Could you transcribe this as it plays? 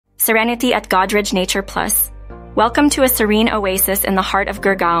Serenity at Godrej Nature Plus. Welcome to a serene oasis in the heart of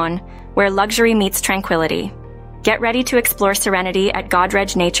Gurgaon, where luxury meets tranquility. Get ready to explore serenity at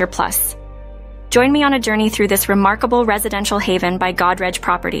Godrej Nature Plus. Join me on a journey through this remarkable residential haven by Godrej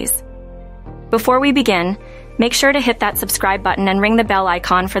Properties. Before we begin, make sure to hit that subscribe button and ring the bell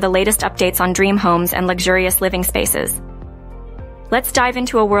icon for the latest updates on dream homes and luxurious living spaces. Let's dive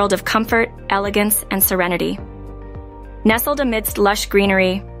into a world of comfort, elegance, and serenity. Nestled amidst lush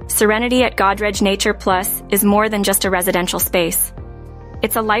greenery, Serenity at Godrej Nature Plus is more than just a residential space.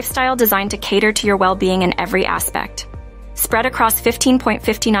 It's a lifestyle designed to cater to your well-being in every aspect. Spread across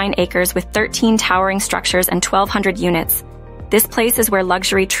 15.59 acres with 13 towering structures and 1,200 units, this place is where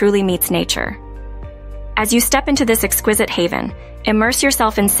luxury truly meets nature. As you step into this exquisite haven, immerse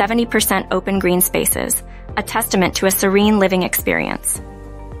yourself in 70% open green spaces, a testament to a serene living experience.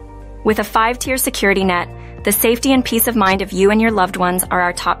 With a 5-tier security net, the safety and peace of mind of you and your loved ones are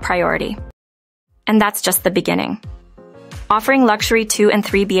our top priority. And that's just the beginning. Offering luxury 2 and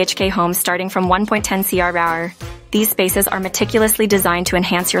 3 BHK homes starting from 1.10 CR/hour, these spaces are meticulously designed to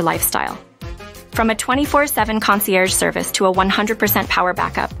enhance your lifestyle. From a 24/7 concierge service to a 100% power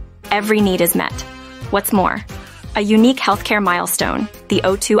backup, every need is met. What's more, a unique healthcare milestone, the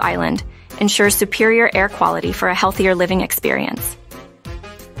O2 Island, ensures superior air quality for a healthier living experience.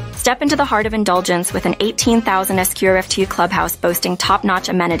 Step into the heart of indulgence with an 18,000 SQRFT clubhouse boasting top-notch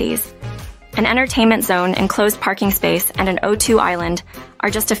amenities. An entertainment zone, enclosed parking space, and an O2 island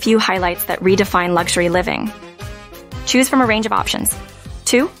are just a few highlights that redefine luxury living. Choose from a range of options.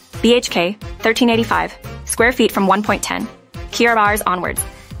 2 BHK, 1385, square feet from 1.10, CR/hours onwards.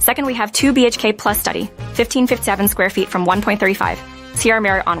 Second, we have 2 BHK plus study, 1557 square feet from 1.35,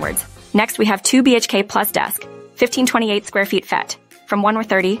 CR/hour onwards. Next, we have 2 BHK plus desk, 1528 square feet fet, from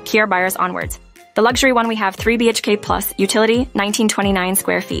 1.30 CR/hours onwards. The luxury one we have 3 BHK plus utility 1929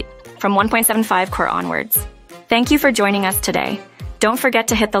 square feet from 1.75 core onwards. Thank you for joining us today. Don't forget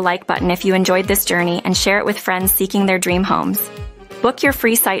to hit the like button if you enjoyed this journey and share it with friends seeking their dream homes. Book your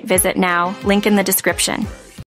free site visit now, link in the description.